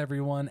friends with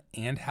everyone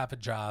and have a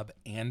job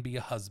and be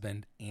a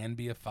husband and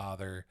be a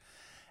father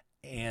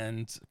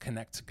and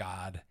connect to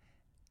God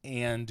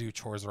and do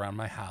chores around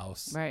my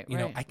house. Right.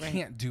 I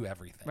can't do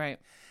everything. Right.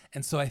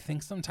 And so I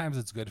think sometimes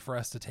it's good for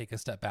us to take a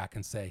step back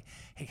and say,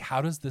 hey,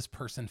 how does this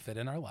person fit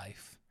in our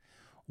life?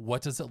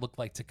 What does it look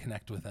like to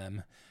connect with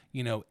them?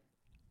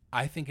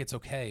 I think it's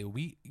okay.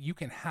 You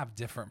can have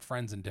different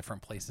friends in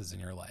different places in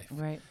your life.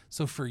 Right.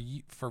 So for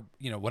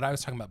what I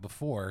was talking about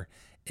before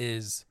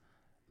is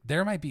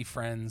there might be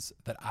friends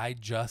that I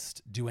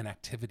just do an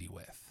activity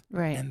with.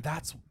 Right. And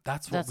that's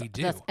what we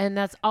do.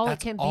 That's all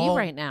That's it can all- be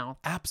right now.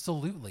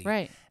 Absolutely.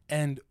 Right.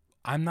 And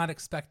I'm not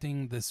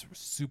expecting this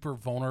super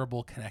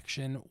vulnerable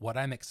connection. What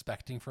I'm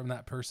expecting from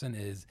that person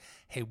is,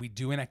 hey, we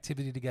do an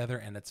activity together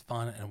and it's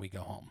fun and we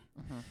go home.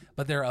 Mm-hmm.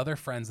 But there are other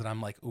friends that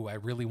I'm like, ooh, I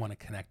really want to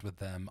connect with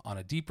them on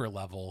a deeper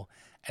level.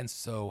 And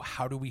so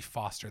how do we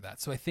foster that?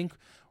 So I think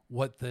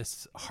what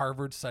this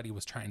Harvard study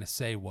was trying to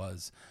say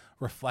was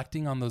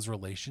reflecting on those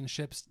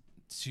relationships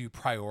to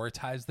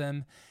prioritize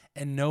them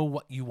and know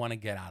what you want to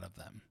get out of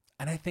them.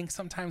 And I think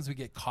sometimes we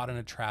get caught in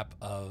a trap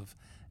of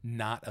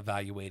not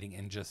evaluating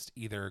and just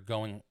either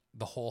going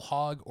the whole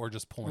hog or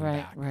just pulling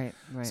back. Right.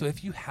 So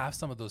if you have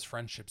some of those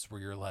friendships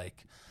where you're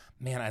like,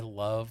 man, I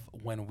love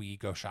when we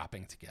go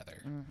shopping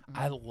together. Mm-hmm.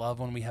 I love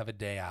when we have a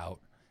day out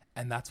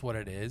and that's what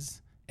it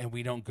is. And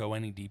we don't go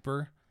any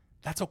deeper.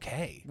 That's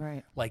okay.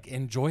 Right. Like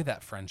enjoy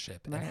that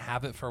friendship and Right.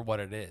 have it for what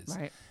it is.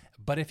 Right.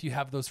 But if you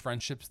have those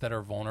friendships that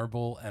are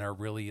vulnerable and are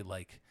really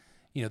like,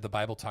 the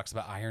Bible talks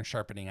about iron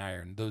sharpening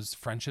iron, those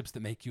friendships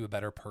that make you a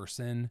better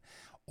person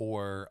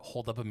or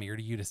hold up a mirror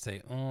to you to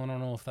say, oh, I don't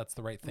know if that's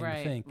the right thing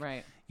to think.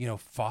 Right.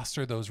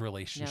 Foster those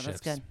relationships. Yeah,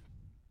 that's good.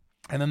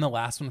 And then the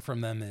last one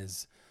from them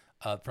is,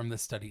 from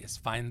this study, is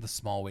find the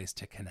small ways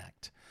to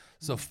connect.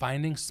 So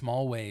finding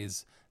small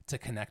ways to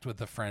connect with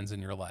the friends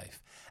in your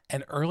life.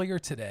 And earlier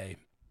today,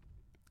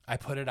 I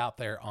put it out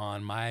there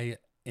on my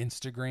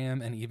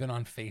Instagram and even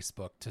on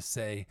Facebook to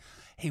say,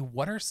 hey,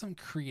 what are some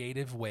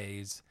creative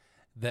ways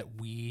that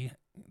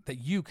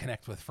you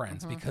connect with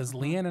friends? Because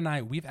Leanne and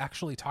I, we've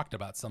actually talked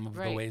about some of the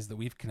Right. ways that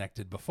we've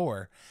connected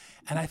before.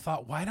 And I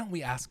thought, why don't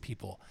we ask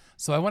people?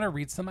 So I want to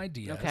read some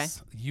ideas. Okay.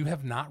 You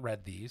have not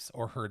read these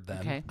or heard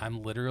them. Okay.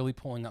 I'm literally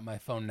pulling up my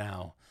phone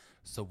now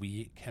so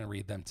we can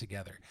read them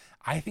together.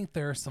 I think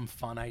there are some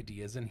fun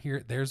ideas in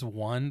here. There's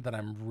one that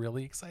I'm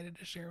really excited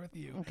to share with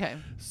you. Okay.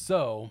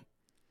 So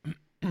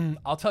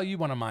I'll tell you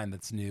one of mine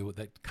that's new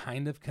that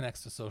kind of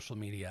connects to social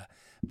media.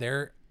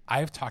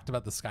 I've talked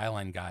about the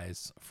Skyline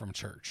guys from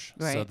church.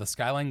 So Right. the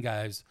Skyline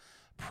guys,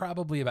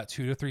 probably about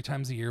 2 to 3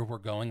 times a year, we're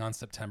going on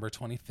September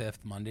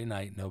 25th, Monday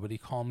night. Nobody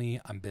call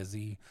me. I'm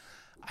busy.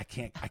 I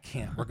can't.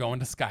 We're going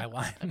to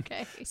Skyline.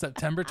 Okay.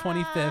 September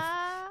 25th.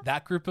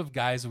 That group of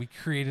guys, we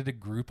created a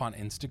group on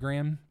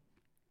Instagram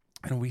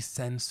and we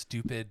send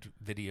stupid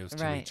videos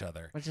to Right. each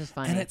other. Which is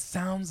funny. And it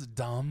sounds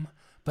dumb,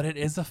 but it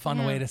is a fun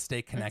Yeah, way to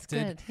stay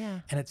connected. good, yeah.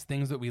 And it's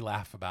things that we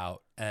laugh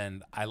about.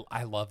 And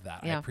I love that.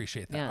 I Yeah.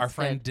 appreciate that. Yeah, Our it's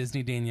friend good.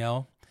 Disney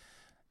Danielle,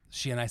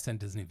 she and I send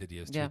Disney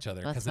videos to Yeah, each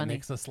other that's because it funny.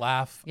 makes us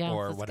laugh Yeah,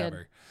 or that's whatever.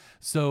 good.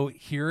 So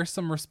here are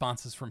some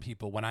responses from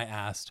people when I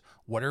asked,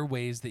 what are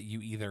ways that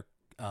you either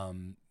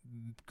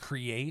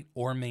create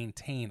or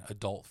maintain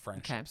adult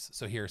friendships?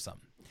 So here are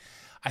some.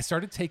 I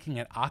started taking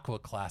an aqua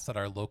class at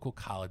our local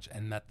college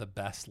and met the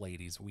best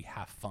ladies. We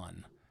have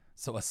fun.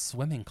 So a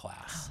swimming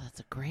class. Oh, that's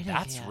a great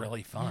That's idea.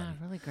 really fun.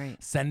 Yeah, really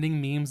great.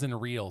 Sending memes and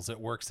reels. It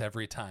works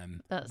every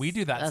time. We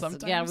do that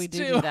sometimes. Yeah, we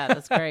too. do that.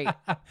 That's great.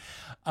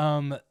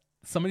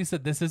 Somebody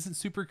said this isn't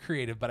super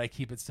creative, but I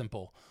keep it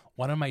simple.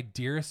 One of my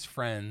dearest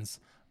friends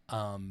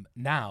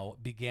now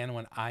began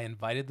when I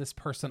invited this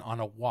person on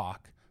a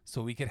walk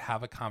so we could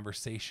have a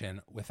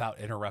conversation without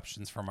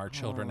interruptions from our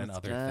children and that's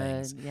other good.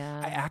 things.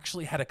 Yeah. I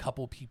actually had a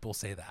couple people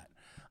say that.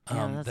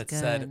 Yeah, That that's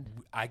said,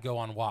 good. I go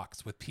on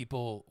walks with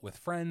people, with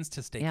friends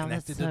to stay Yeah,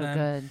 connected that's to so them.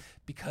 good.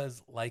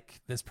 Because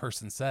like this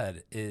person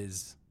said,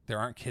 is there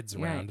aren't kids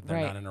Right, around. They're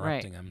right, not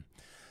interrupting them.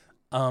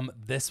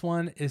 This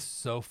one is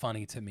so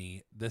funny to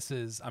me.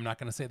 I'm not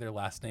going to say their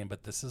last name,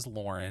 but this is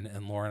Lauren.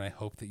 And Lauren, I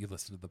hope that you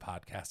listen to the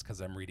podcast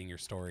because I'm reading your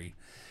story.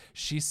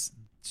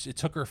 It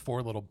took her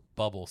 4 little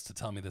bubbles to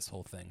tell me this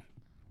whole thing.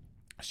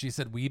 She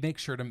said, we make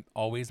sure to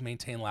always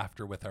maintain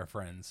laughter with our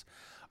friends.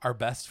 Our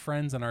best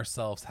friends and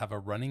ourselves have a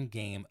running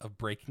game of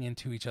breaking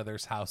into each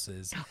other's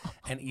houses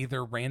and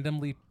either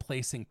randomly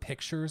placing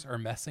pictures or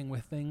messing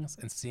with things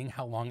and seeing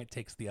how long it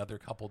takes the other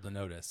couple to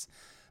notice.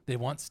 They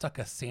once stuck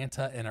a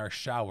Santa in our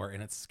shower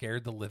and it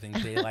scared the living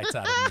daylights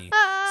out of me.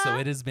 So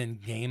it has been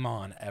game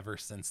on ever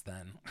since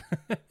then.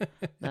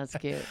 That's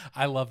cute.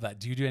 I love that.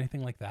 Do you do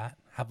anything like that?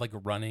 Have like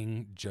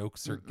running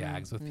jokes or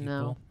gags with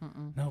people?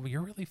 No, but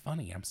you're really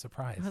funny. I'm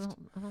surprised.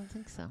 I don't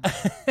think so.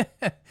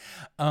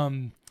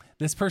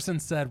 This person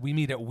said we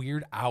meet at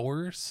weird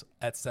hours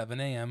at 7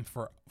 a.m.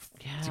 to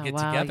get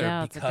wow, together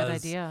yeah, it's a good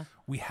because idea.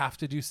 we have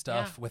to do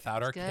stuff Yeah,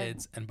 without our good.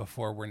 kids and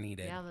before we're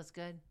needed. Yeah, that's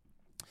good.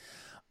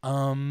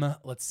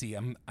 Let's see.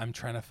 I'm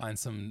trying to find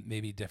some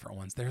maybe different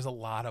ones. There's a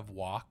lot of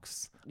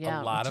walks,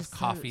 Yeah, a lot which of is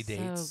coffee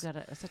dates. So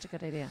good. Such a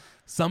good idea.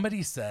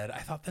 Somebody said, I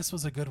thought this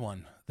was a good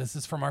one. This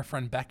is from our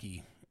friend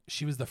Becky.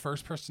 She was the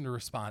first person to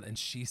respond, and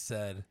she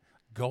said,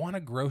 go on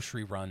a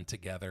grocery run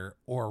together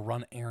or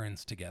run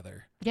errands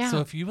together. Yeah, So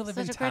if you live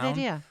in such a great town,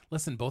 idea.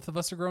 listen, both of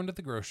us are going to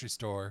the grocery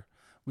store.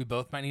 We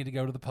both might need to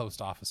go to the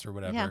post office or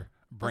whatever. Yeah.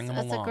 Bring them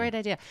That's along. a great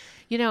idea.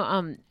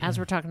 As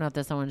we're talking about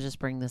this, I want to just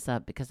bring this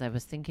up because I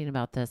was thinking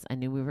about this. I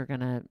knew we were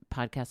going to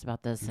podcast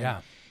about this.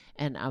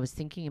 And I was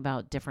thinking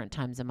about different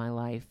times in my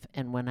life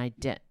and when I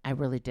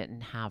really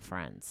didn't have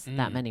friends,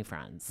 that many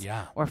friends.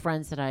 Yeah. Or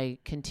friends that I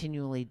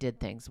continually did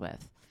things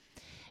with.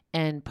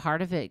 And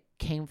part of it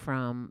came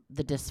from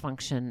the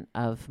dysfunction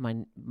of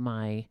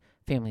my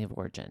family of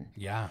origin.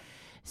 Yeah.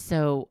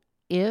 So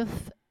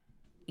if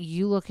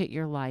you look at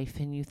your life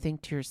and you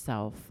think to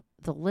yourself,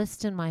 the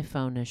list in my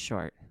phone is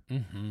short.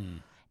 Mm-hmm.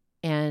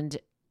 And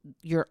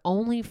your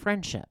only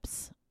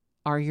friendships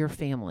are your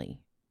family.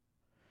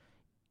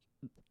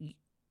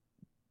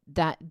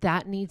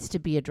 That needs to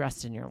be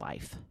addressed in your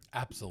life.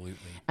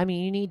 Absolutely. I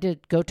mean, you need to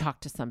go talk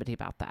to somebody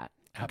about that.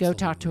 Absolutely. Go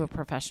talk to a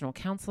professional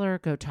counselor.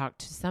 Go talk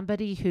to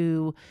somebody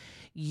who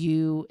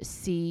you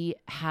see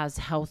has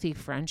healthy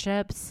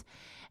friendships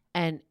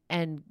and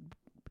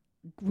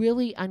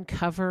really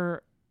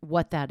uncover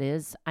what that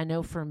is. I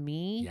know for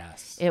me,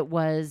 yes, it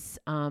was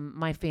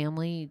my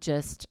family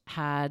just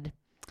had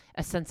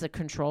a sense of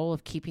control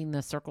of keeping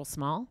the circle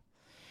small.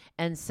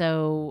 And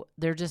so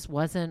there just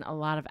wasn't a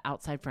lot of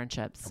outside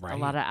friendships, right. a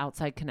lot of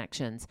outside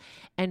connections.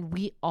 And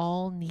we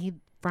all need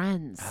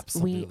friends.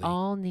 Absolutely. We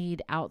all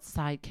need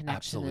outside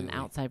connection Absolutely. and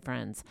outside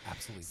friends.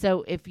 Absolutely.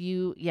 So if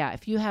you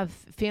have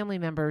family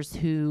members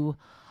who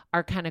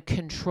are kind of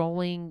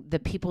controlling the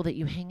people that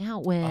you hang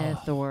out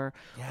with or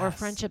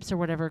friendships or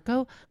whatever,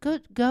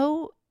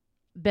 go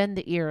bend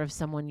the ear of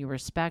someone you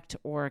respect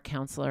or a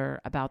counselor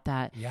about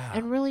that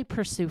and really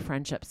pursue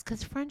friendships.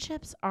 Because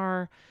friendships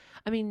are,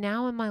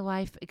 now in my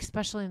life,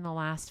 especially in the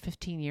last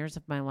 15 years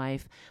of my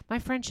life, my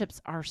friendships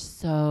are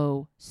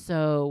so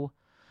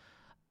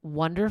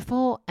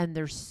wonderful and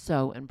they're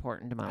so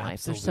important to my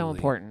life. They're so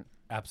important.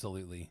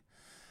 Absolutely.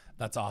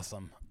 That's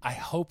awesome. I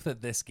hope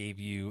that this gave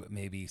you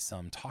maybe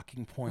some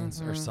talking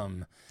points or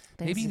some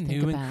maybe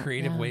new and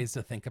creative ways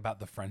to think about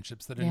the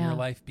friendships that are in your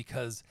life,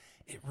 because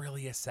it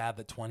really is sad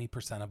that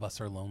 20% of us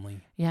are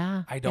lonely.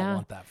 Yeah. I don't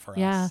want that for us.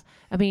 Yeah.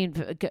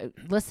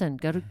 Listen,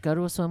 go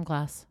to a swim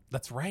class.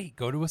 That's right.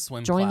 Go to a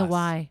swim Join class. the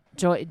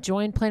Y.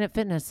 Join Planet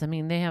Fitness.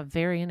 They have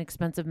very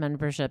inexpensive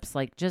memberships.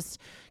 Like, just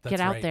get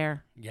out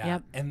there. Yeah.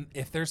 Yep. And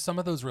if there's some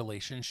of those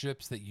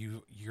relationships that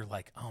you're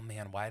like, oh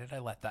man, why did I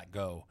let that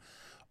go?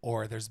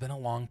 Or there's been a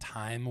long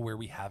time where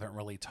we haven't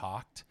really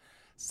talked,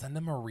 send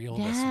them a reel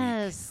this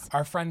week.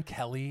 Our friend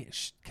Kelly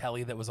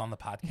that was on the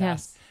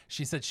podcast,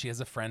 she said she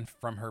has a friend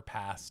from her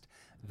past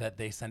that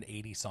they send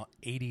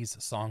 80s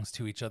songs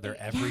to each other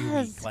every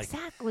week. Like,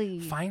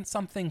 exactly. Find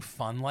something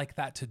fun like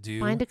that to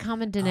do. Find a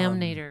common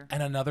denominator.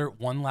 And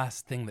one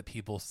last thing that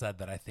people said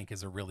that I think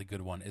is a really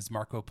good one is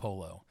Marco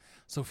Polo.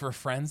 So for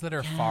friends that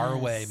are far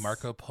away,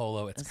 Marco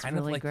Polo, it's kind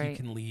of like you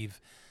can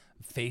leave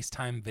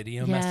FaceTime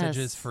video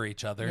messages for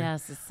each other.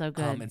 Yes, it's so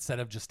good.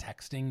 Instead of just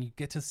texting, you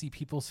get to see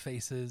people's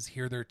faces,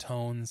 hear their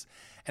tones.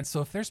 And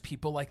so if there's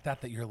people like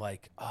that you're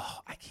like, oh,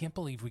 I can't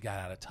believe we got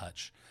out of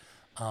touch.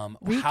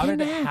 How did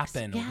it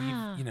happen?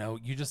 Yeah.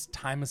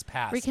 Time has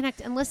passed.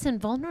 Reconnect. And listen,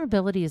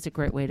 vulnerability is a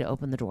great way to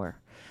open the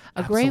door.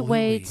 A great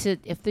way to,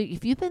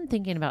 if you've been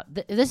thinking about,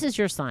 this is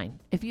your sign.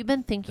 If you've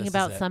been thinking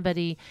about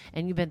somebody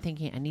and you've been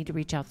thinking, I need to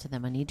reach out to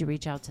them.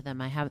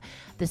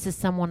 This is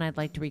someone I'd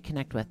like to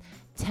reconnect with.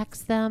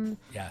 Text them,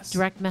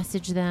 direct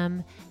message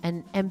them,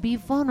 and be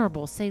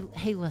vulnerable. Say,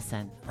 hey,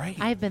 listen,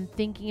 I've been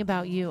thinking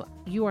about you.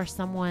 You are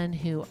someone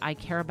who I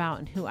care about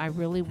and who I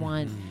really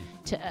want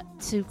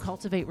to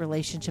cultivate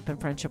relationship and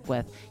friendship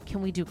with.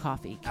 Can we do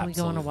coffee? Can we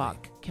go on a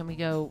walk? Can we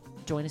go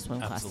join a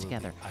swim class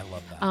together? I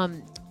love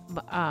that.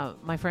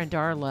 My friend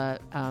Darla,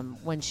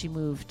 when she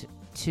moved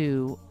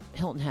to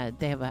Hilton Head,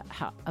 they have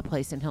a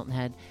place in Hilton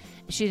Head.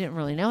 She didn't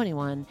really know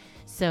anyone,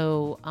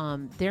 so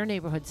their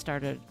neighborhood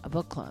started a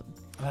book club.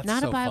 That's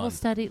not so a Bible fun.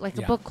 study, like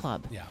a book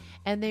club. Yeah.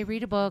 And they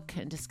read a book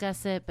and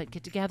discuss it, but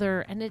get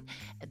together. And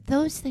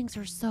those things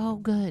are so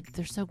good.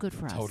 They're so good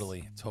for us.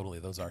 Totally.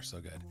 Those are so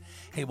good.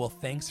 Hey, well,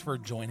 thanks for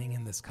joining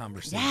in this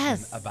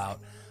conversation about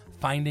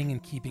finding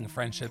and keeping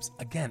friendships.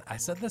 Again, I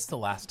said this the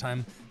last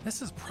time.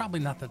 This is probably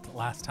not the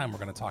last time we're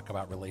going to talk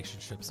about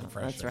relationships and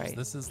friendships. That's right.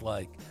 This is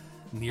like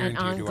near and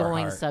dear to our heart. An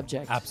ongoing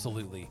subject.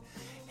 Absolutely.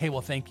 Hey,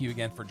 well, thank you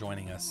again for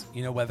joining us.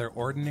 Whether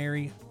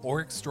ordinary or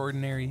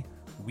extraordinary,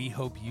 we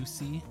hope you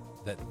see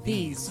that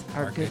these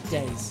are good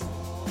days.